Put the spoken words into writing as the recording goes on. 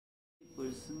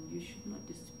person, you should not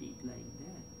speak like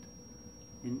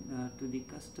that to the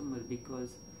customer,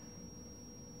 because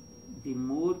the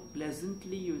more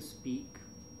pleasantly you speak,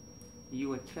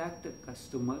 you attract a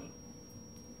customer,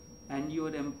 and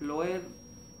your employer,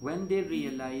 when they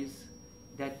realize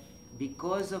that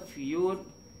because of your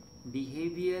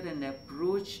behavior and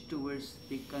approach towards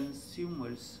the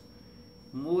consumers,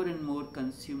 more and more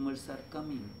consumers are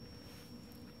coming.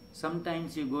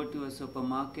 Sometimes you go to a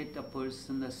supermarket,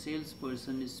 a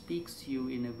salesperson speaks to you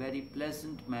in a very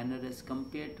pleasant manner as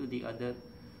compared to the other.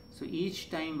 So each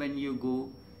time when you go,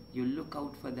 you look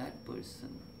out for that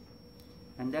person,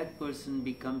 and that person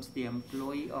becomes the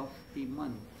employee of the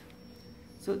month.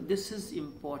 So this is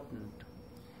important,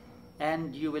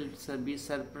 and you will be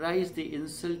surprised the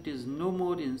insult is no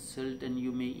more insult, and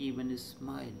you may even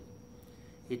smile.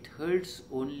 It hurts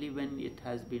only when it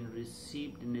has been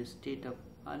received in a state of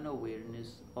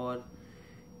unawareness or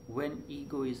when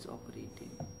ego is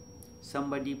operating.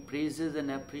 Somebody praises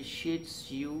and appreciates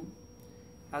you,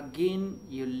 again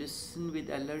you listen with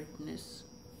alertness,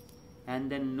 and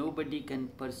then nobody can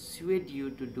persuade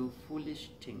you to do foolish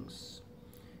things.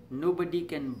 Nobody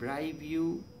can bribe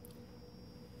you,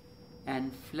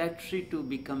 and flattery too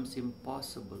becomes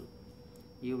impossible.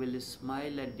 You will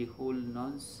smile at the whole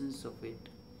nonsense of it.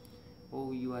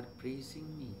 Oh, you are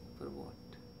praising me for what?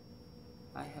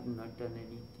 I have not done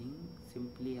anything,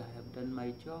 simply I have done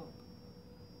my job.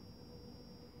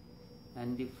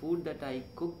 And the food that I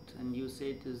cooked, and you say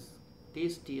it is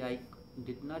tasty, I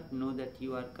did not know that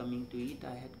you are coming to eat,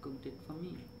 I had cooked it for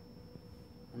me.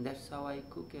 And that's how I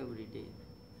cook every day.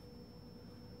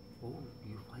 Oh,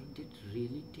 you find it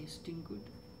really tasting good?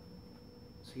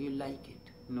 So you like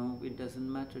it? No, it doesn't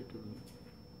matter to me.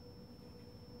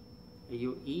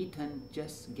 You eat and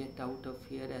just get out of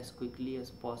here as quickly as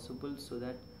possible so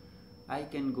that I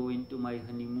can go into my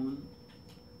honeymoon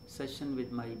session with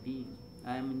my being.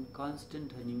 I am in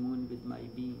constant honeymoon with my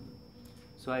being.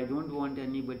 So I don't want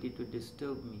anybody to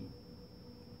disturb me.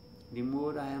 The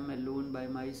more I am alone by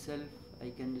myself,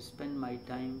 I can spend my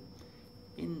time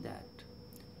in that.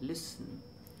 Listen,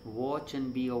 watch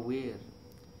and be aware.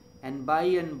 And by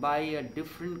a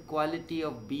different quality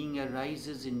of being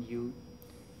arises in you,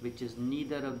 which is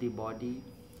neither of the body,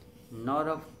 nor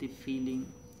of the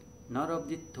feeling, nor of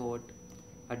the thought.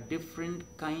 A different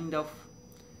kind of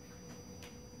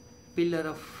pillar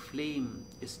of flame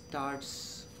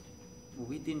starts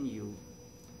within you,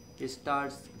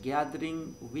 starts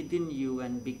gathering within you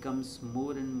and becomes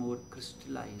more and more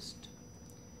crystallized.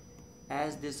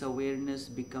 As this awareness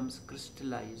becomes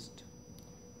crystallized,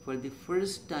 for the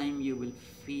first time you will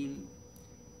feel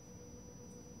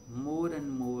more and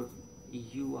more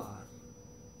you are.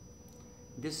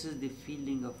 This is the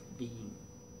feeling of being.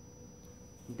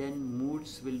 Then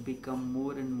moods will become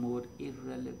more and more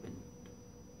irrelevant.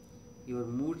 Your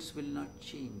moods will not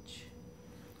change.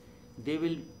 They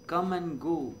will come and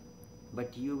go,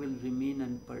 but you will remain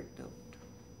unperturbed.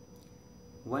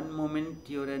 One moment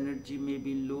your energy may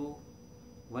be low,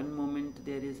 one moment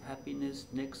there is happiness,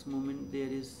 next moment there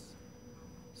is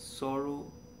sorrow.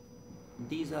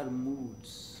 These are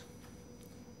moods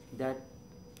that,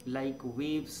 like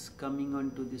waves coming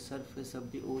onto the surface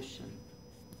of the ocean,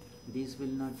 these will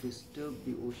not disturb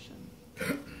the ocean.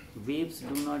 Waves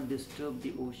do not disturb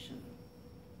the ocean.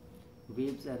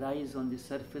 Waves arise on the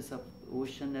surface of the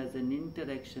ocean as an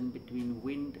interaction between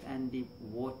wind and the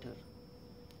water.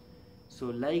 So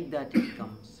like that it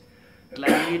comes.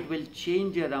 Climate will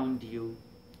change around you.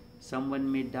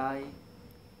 Someone may die.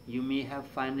 You may have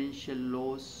financial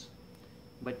loss,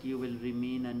 but you will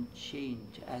remain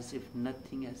unchanged as if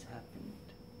nothing has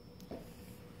happened.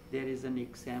 There is an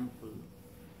example.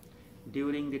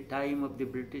 During the time of the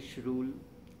British rule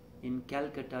in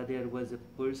Calcutta, there was a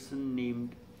person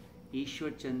named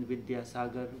Ishwar Chand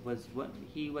Vidyasagar.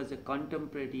 He was a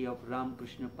contemporary of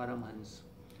Ramakrishna Paramhans.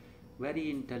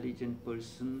 Very intelligent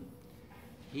person.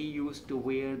 He used to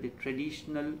wear the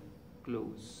traditional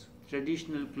clothes.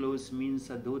 Traditional clothes means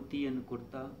a dhoti and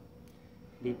kurta,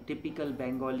 the typical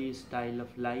Bengali style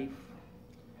of life,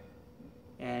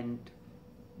 and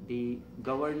the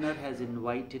governor has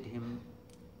invited him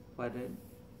for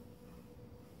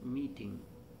a meeting.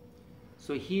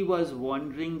 So he was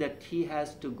wondering that he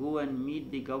has to go and meet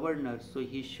the governor, so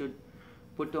he should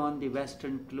put on the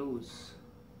Western clothes.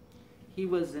 He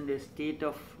was in a state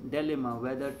of dilemma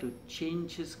whether to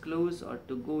change his clothes or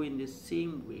to go in the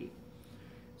same way.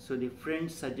 So the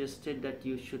friend suggested that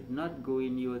you should not go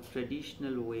in your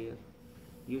traditional wear.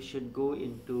 You should go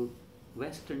into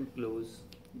Western clothes.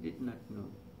 He did not know.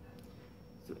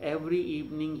 So every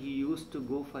evening he used to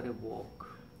go for a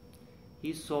walk.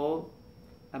 He saw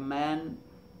a man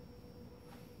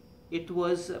It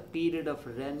was a period of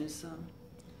Renaissance.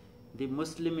 The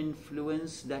Muslim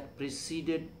influence that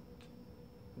preceded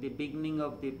the beginning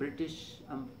of the British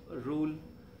rule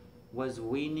was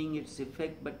waning its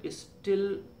effect, but is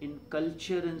still in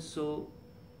culture, and so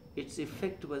its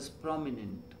effect was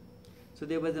prominent. So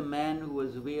there was a man who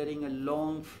was wearing a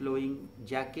long flowing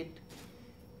jacket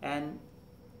and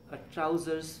a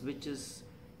trousers which is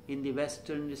in the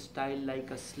Western style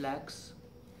like a slacks,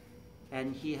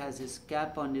 and he has his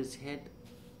cap on his head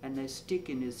and a stick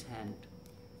in his hand.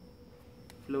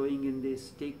 Flowing in the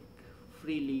stick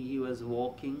freely, he was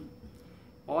walking.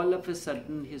 All of a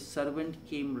sudden his servant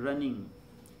came running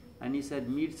and he said,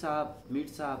 Mir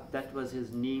Sahab, that was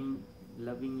his name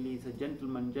lovingly. He said,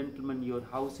 gentleman, your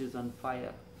house is on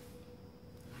fire.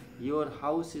 Your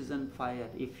house is on fire.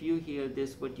 If you hear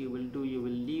this, what you will do, you will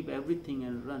leave everything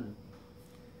and run.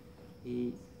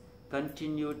 He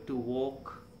continued to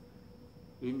walk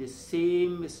in the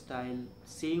same style,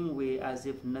 same way, as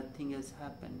if nothing has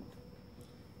happened.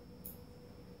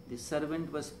 The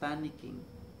servant was panicking,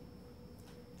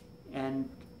 and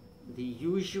the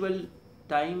usual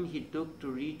time he took to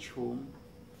reach home,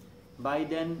 by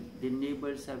then the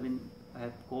neighbors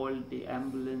have called the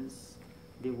ambulance,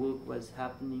 the work was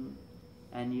happening,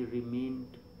 and he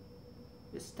remained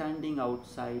standing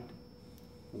outside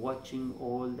watching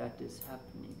all that is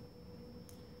happening.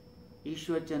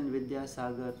 Ishwarchand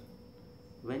Vidyasagar,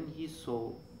 when he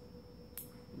saw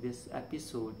this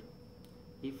episode,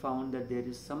 he found that there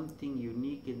is something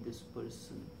unique in this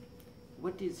person.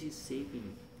 What is he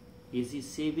saving? Is he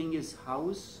saving his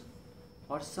house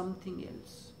or something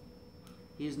else?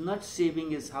 He is not saving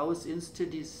his house,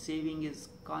 instead he is saving his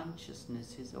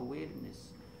consciousness, his awareness.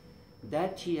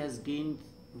 That he has gained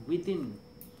within.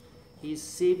 He is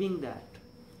saving that.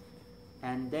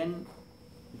 And then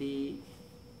the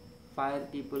fire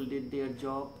people did their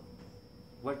job.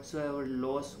 Whatsoever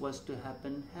loss was to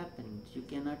happen, happened. You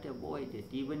cannot avoid it.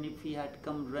 Even if he had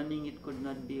come running, it could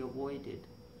not be avoided.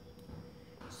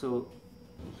 So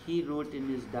he wrote in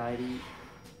his diary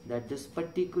that this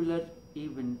particular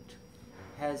event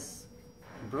has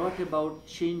brought about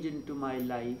change into my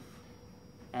life,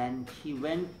 and he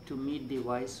went to meet the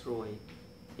Viceroy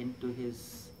into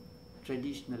his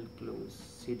traditional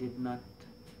clothes. He did not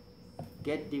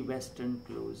get the Western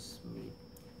clothes made.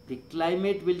 The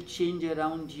climate will change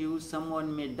around you,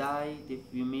 someone may die,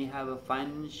 you may have a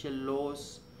financial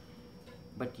loss,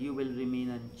 but you will remain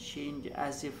unchanged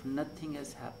as if nothing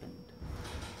has happened.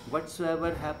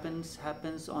 Whatsoever happens,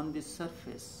 happens on the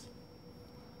surface,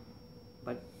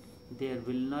 but there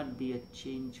will not be a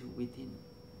change within.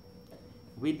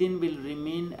 Within will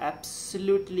remain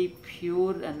absolutely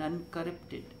pure and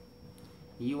uncorrupted.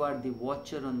 You are the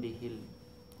watcher on the hill.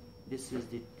 This is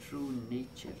the true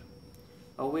nature.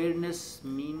 Awareness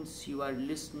means you are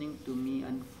listening to me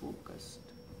unfocused.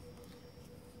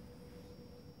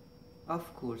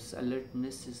 Of course,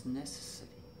 alertness is necessary.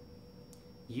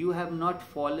 You have not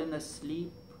fallen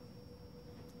asleep.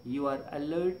 You are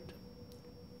alert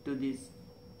to the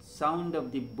sound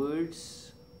of the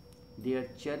birds. They are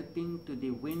chirping, to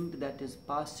the wind that is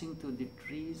passing through the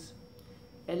trees.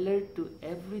 Alert to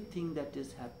everything that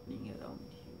is happening around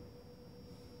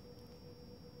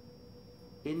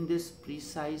you. In this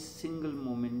precise single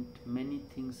moment, many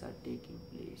things are taking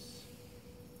place.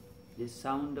 The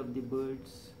sound of the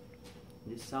birds,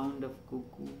 the sound of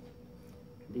cuckoo,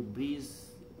 the breeze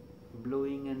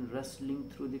blowing and rustling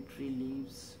through the tree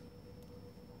leaves.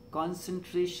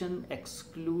 Concentration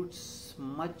excludes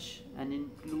much and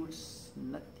includes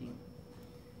nothing.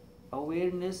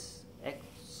 Awareness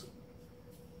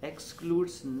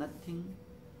excludes nothing.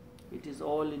 It is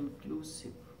all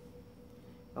inclusive.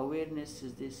 Awareness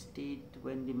is the state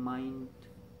when the mind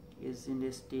is in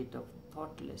a state of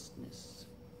thoughtlessness.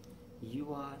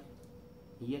 You are,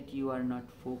 yet you are not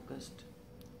focused.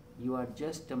 You are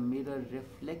just a mirror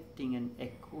reflecting and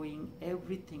echoing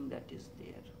everything that is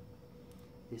there.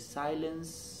 The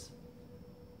silence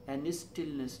and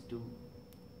stillness too.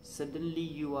 Suddenly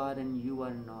you are and you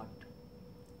are not.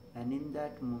 And in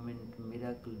that moment,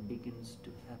 miracle begins to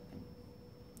happen.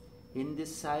 In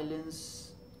this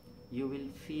silence, you will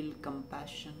feel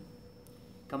compassion.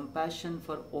 Compassion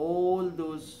for all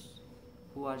those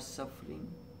who are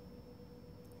suffering.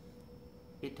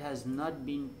 It has not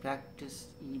been practiced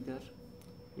either.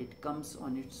 It comes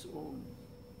on its own.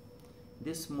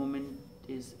 This moment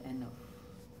is enough.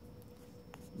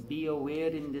 Be aware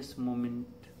in this moment.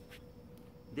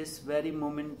 This very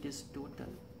moment is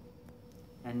total.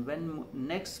 And when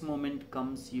next moment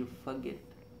comes, you forget.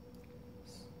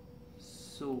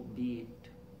 So be it.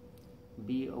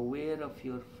 Be aware of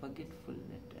your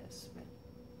forgetfulness as well.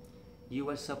 You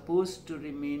are supposed to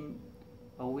remain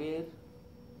aware,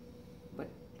 but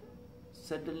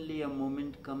suddenly a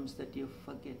moment comes that you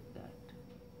forget that.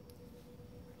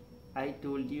 I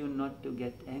told you not to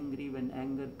get angry. When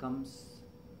anger comes,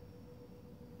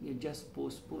 you just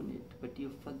postpone it, but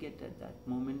you forget at that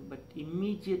moment, but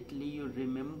immediately you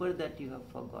remember that you have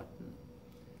forgotten.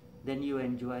 Then you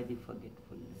enjoy the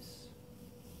forgetfulness.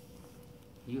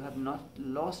 You have not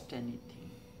lost anything.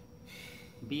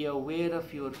 Be aware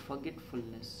of your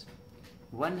forgetfulness.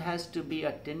 One has to be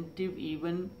attentive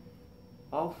even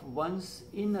of one's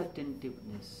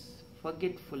inattentiveness,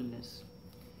 forgetfulness.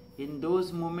 In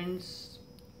those moments,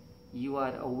 you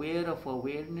are aware of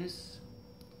awareness,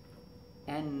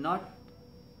 and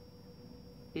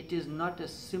it is not a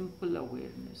simple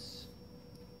awareness.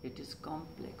 It is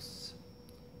complex.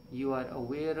 You are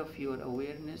aware of your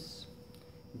awareness.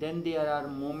 Then there are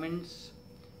moments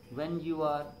when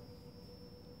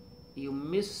you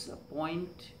miss a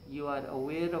point. You are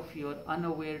aware of your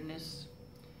unawareness,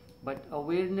 but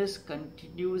awareness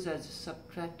continues as a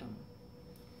substratum.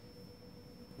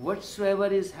 Whatsoever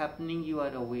is happening, you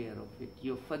are aware of it.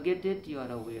 You forget it, you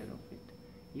are aware of it.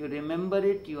 You remember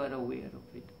it, you are aware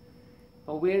of it.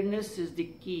 Awareness is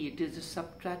the key. It is a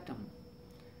substratum.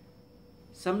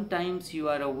 Sometimes you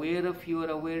are aware of your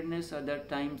awareness, other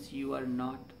times you are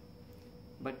not.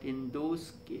 But in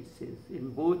those cases,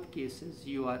 in both cases,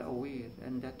 you are aware,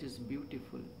 and that is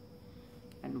beautiful.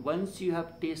 And once you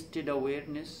have tasted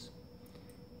awareness,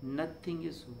 nothing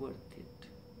is worth it.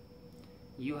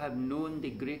 You have known the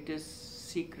greatest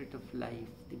secret of life,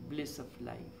 the bliss of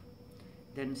life.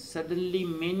 Then suddenly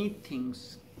many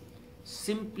things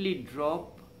simply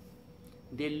drop.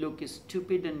 They look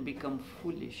stupid and become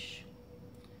foolish.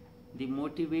 The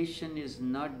motivation is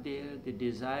not there, the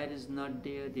desire is not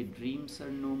there, the dreams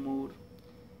are no more.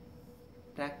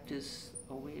 Practice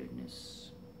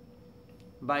awareness.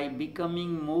 By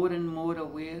becoming more and more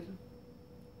aware,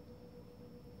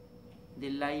 the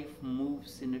life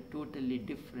moves in a totally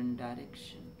different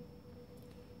direction.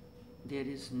 There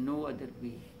is no other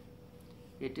way.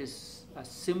 It is a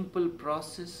simple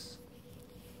process.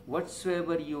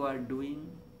 Whatsoever you are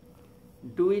doing,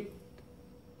 do it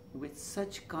with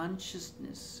such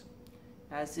consciousness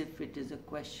as if it is a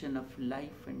question of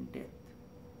life and death.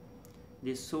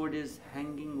 The sword is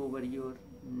hanging over your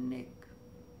neck.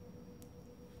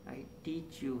 I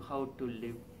teach you how to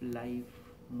live life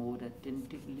more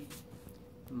attentively,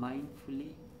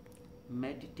 mindfully,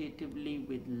 meditatively,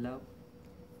 with love,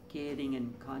 caring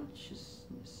and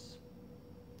consciousness.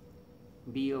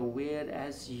 Be aware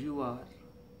as you are.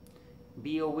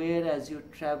 Be aware as you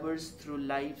traverse through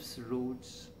life's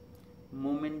roads.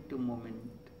 Moment to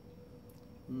moment,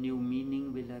 new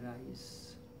meaning will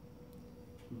arise.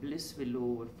 Bliss will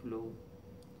overflow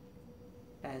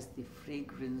as the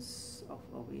fragrance of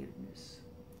awareness.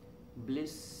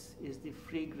 Bliss is the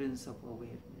fragrance of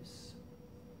awareness.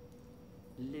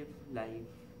 Live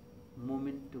life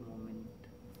moment to moment,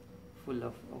 full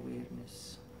of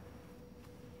awareness.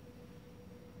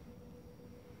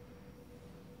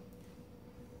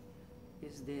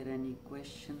 Is there any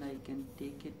question? I can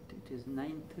take it. It is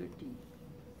 9:30.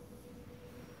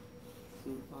 So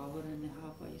hour and a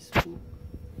half I spoke.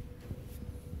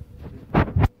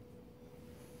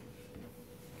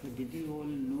 So did you all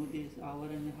know this hour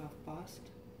and a half passed?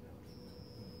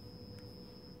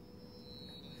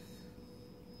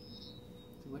 So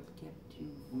what kept you?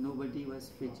 Nobody was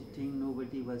fidgeting,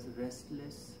 nobody was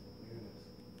restless.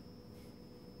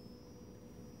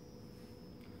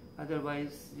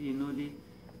 Otherwise,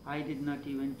 I did not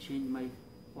even change my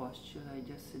posture. I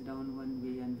just sit down one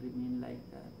way and remain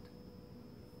like that.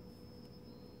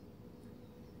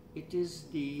 It is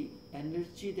the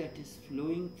energy that is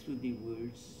flowing through the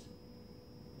words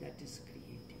that is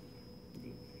creating the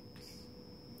effects.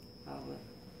 Hour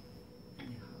and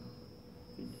a half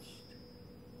finished.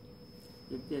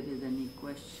 If there is any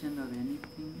question or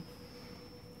anything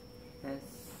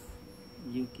else,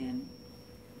 you can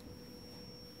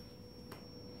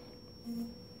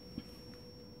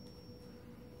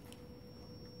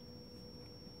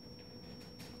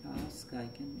ask. I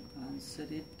can answer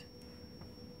it.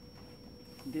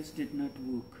 This did not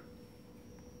work.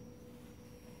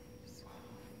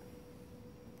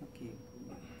 Okay,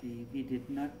 we did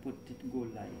not put it go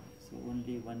live, so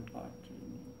only one part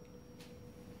remains.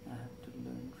 I have to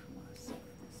learn from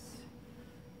ourselves this.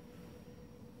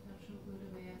 Taoshobuddha,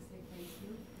 may I say thank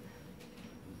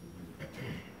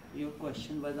you? Your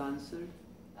question was answered?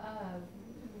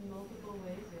 In multiple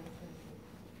ways, yes.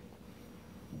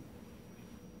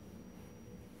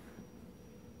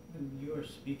 When you are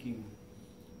speaking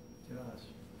to us,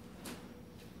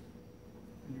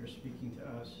 and you're speaking to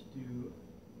us,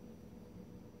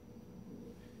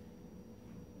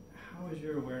 how is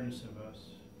your awareness of us?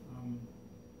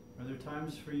 Are there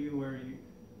times for you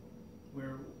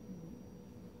where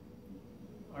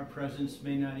our presence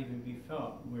may not even be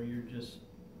felt, where you're just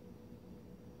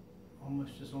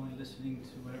almost just only listening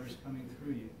to whatever's coming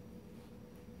through you?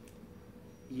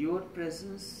 Your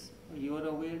presence, your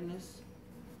awareness?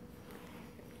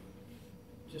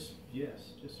 Just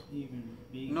even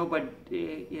being. No, but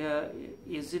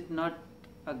is it not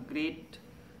a great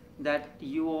that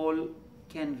you all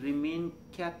can remain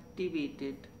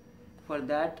captivated for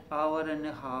that hour and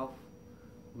a half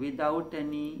without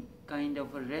any kind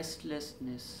of a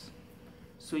restlessness?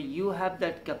 So you have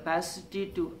that capacity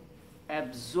to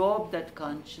absorb that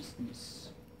consciousness,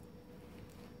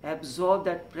 absorb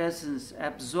that presence,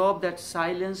 absorb that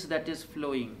silence that is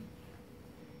flowing.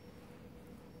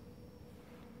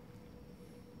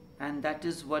 And that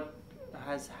is what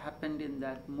has happened in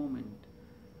that moment.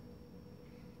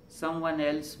 Someone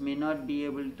else may not be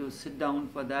able to sit down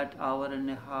for that hour and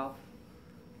a half,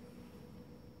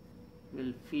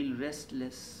 will feel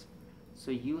restless.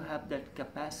 So you have that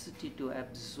capacity to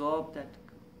absorb that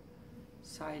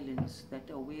silence, that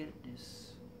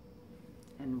awareness.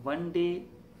 And one day,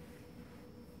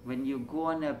 when you go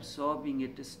on absorbing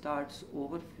it, it starts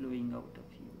overflowing out of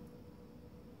you.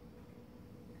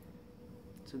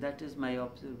 So that is my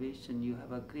observation. You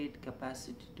have a great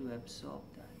capacity to absorb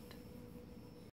that.